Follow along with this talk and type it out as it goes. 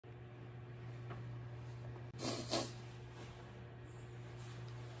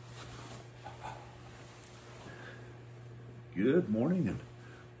Good morning and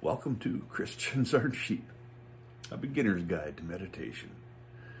welcome to Christians Aren't Sheep, a beginner's guide to meditation.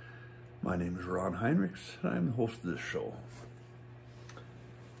 My name is Ron Heinrichs and I'm the host of this show.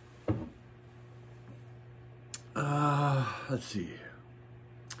 Let's see.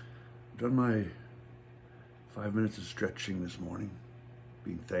 I've done my 5 minutes of stretching this morning,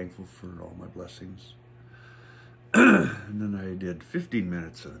 being thankful for all my blessings. And then I did 15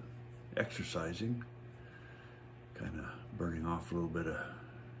 minutes of exercising, kind of burning off a little bit of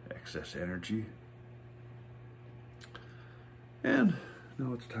excess energy. And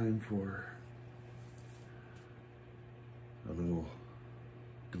now it's time for a little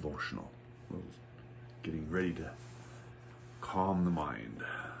devotional, a little getting ready to calm the mind.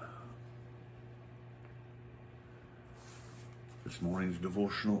 This morning's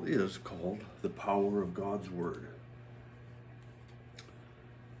devotional is called The Power of God's Word.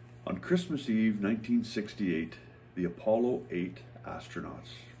 On Christmas Eve, 1968, the Apollo 8 astronauts,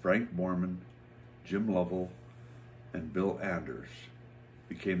 Frank Borman, Jim Lovell, and Bill Anders,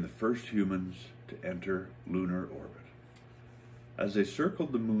 became the first humans to enter lunar orbit. As they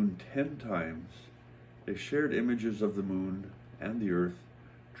circled the moon 10 times, they shared images of the moon and the Earth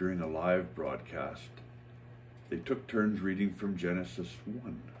during a live broadcast. They took turns reading from Genesis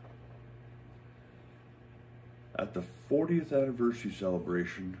 1. At the 40th anniversary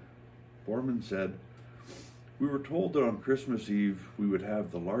celebration, Borman said, "We were told that on Christmas Eve we would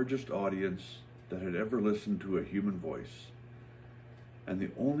have the largest audience that had ever listened to a human voice. And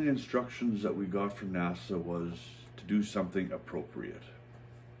the only instructions that we got from NASA was to do something appropriate."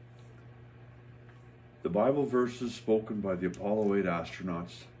 The Bible verses spoken by the Apollo 8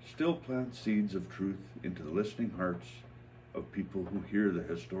 astronauts still plant seeds of truth into the listening hearts of people who hear the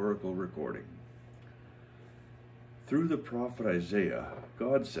historical recording. Through the prophet Isaiah,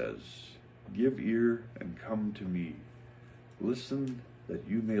 God says, "Give ear and come to me. Listen that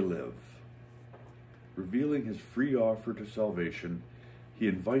you may live." Revealing his free offer to salvation, he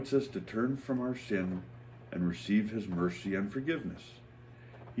invites us to turn from our sin and receive his mercy and forgiveness.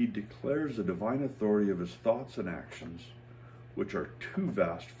 He declares the divine authority of his thoughts and actions, which are too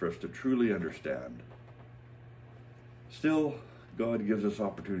vast for us to truly understand. Still, God gives us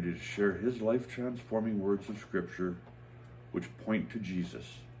opportunity to share his life-transforming words of Scripture, which point to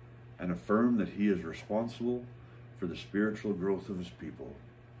Jesus and affirm that he is responsible for the spiritual growth of his people.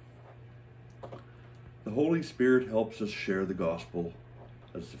 The Holy Spirit helps us share the gospel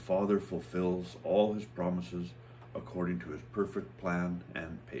as the Father fulfills all his promises according to his perfect plan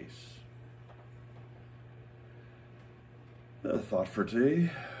and pace. A thought for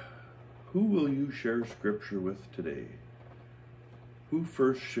today: who will you share Scripture with today? Who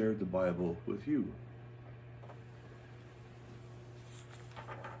first shared the Bible with you?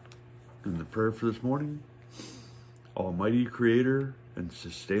 And the prayer for this morning: Almighty Creator and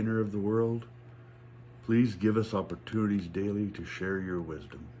Sustainer of the world, please give us opportunities daily to share your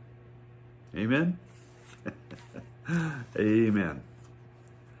wisdom. Amen? Amen.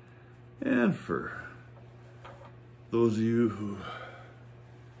 And for those of you who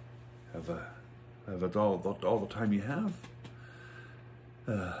have it all the time you have,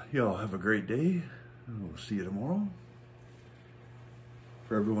 y'all have a great day. We'll see you tomorrow.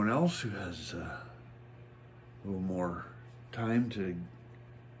 For everyone else who has a little more time to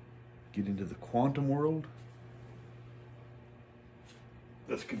get into the quantum world,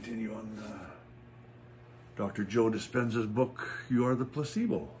 let's continue on Dr. Joe Dispenza's book, You Are the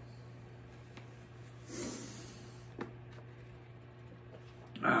Placebo.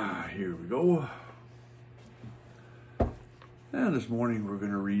 Here we go. And this morning we're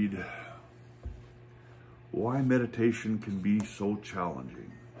going to read Why Meditation Can Be So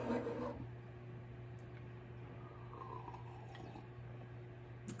Challenging.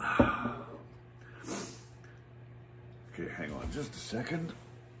 Okay, hang on just a second.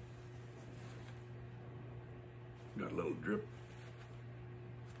 Got a little drip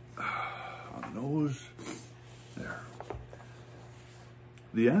on the nose. There.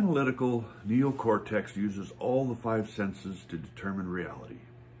 The analytical neocortex uses all the 5 senses to determine reality.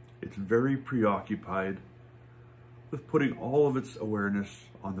 It's very preoccupied with putting all of its awareness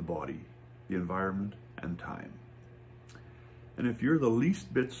on the body, the environment, and time. And if you're the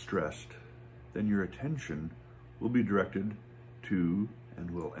least bit stressed, then your attention will be directed to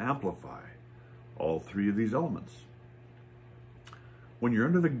and will amplify all 3 of these elements. When you're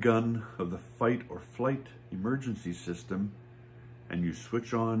under the gun of the fight or flight emergency system and you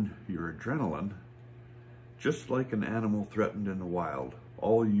switch on your adrenaline, just like an animal threatened in the wild,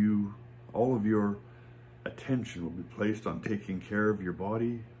 all of your attention will be placed on taking care of your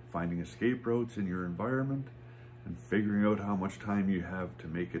body, finding escape routes in your environment, and figuring out how much time you have to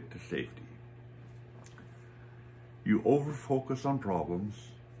make it to safety. You overfocus on problems,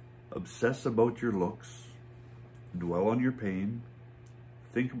 obsess about your looks, dwell on your pain,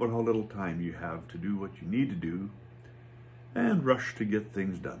 think about how little time you have to do what you need to do, and rush to get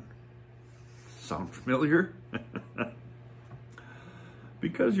things done. Sound familiar?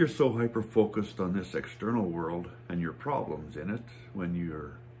 Because you're so hyper-focused on this external world and your problems in it when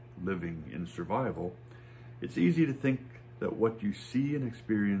you're living in survival, it's easy to think that what you see and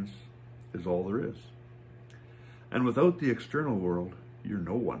experience is all there is. And without the external world, you're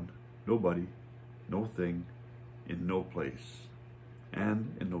no one, nobody, no thing, in no place,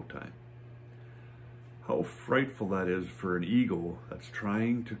 and in no time. How frightful that is for an ego that's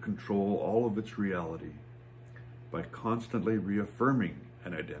trying to control all of its reality by constantly reaffirming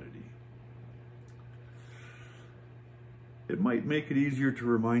an identity. It might make it easier to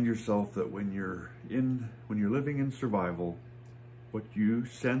remind yourself that when you're living in survival, what you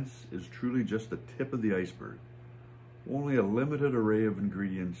sense is truly just the tip of the iceberg, only a limited array of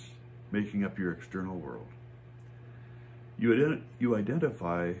ingredients making up your external world. You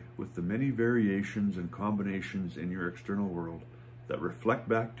identify with the many variations and combinations in your external world that reflect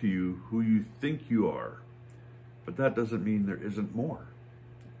back to you who you think you are, but that doesn't mean there isn't more.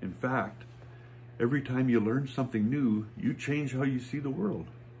 In fact, every time you learn something new, you change how you see the world.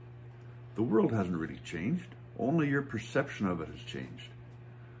 The world hasn't really changed, only your perception of it has changed.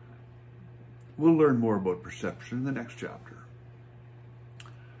 We'll learn more about perception in the next chapter.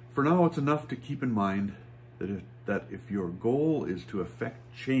 For now, it's enough to keep in mind that if your goal is to affect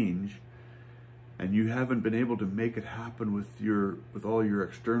change and you haven't been able to make it happen with all your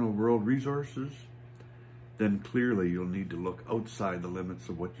external world resources, then clearly you'll need to look outside the limits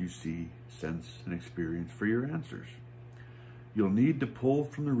of what you see, sense, and experience for your answers. You'll need to pull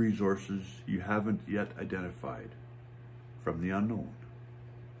from the resources you haven't yet identified, from the unknown.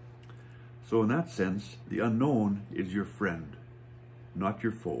 So in that sense, the unknown is your friend, not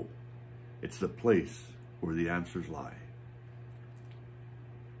your foe. It's the place where the answers lie.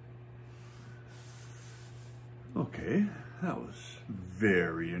 Okay, that was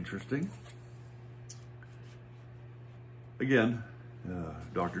very interesting. Again,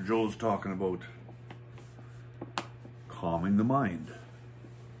 Dr. Joe's talking about calming the mind.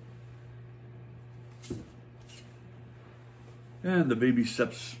 And the baby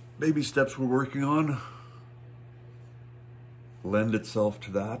steps we're working on lend itself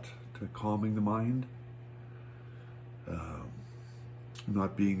to that, to calming the mind.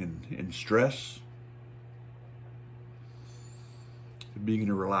 Not being in stress, being in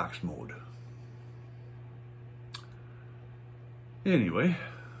a relaxed mode. Anyway,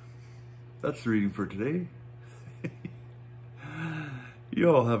 that's the reading for today.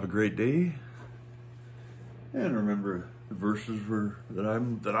 You all have a great day. And remember the verses that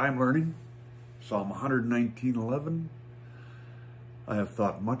I'm learning. Psalm 119:11. I have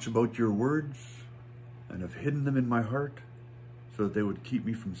thought much about your words and have hidden them in my heart so that they would keep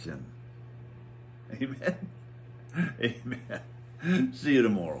me from sin. Amen. Amen. See you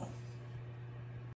tomorrow.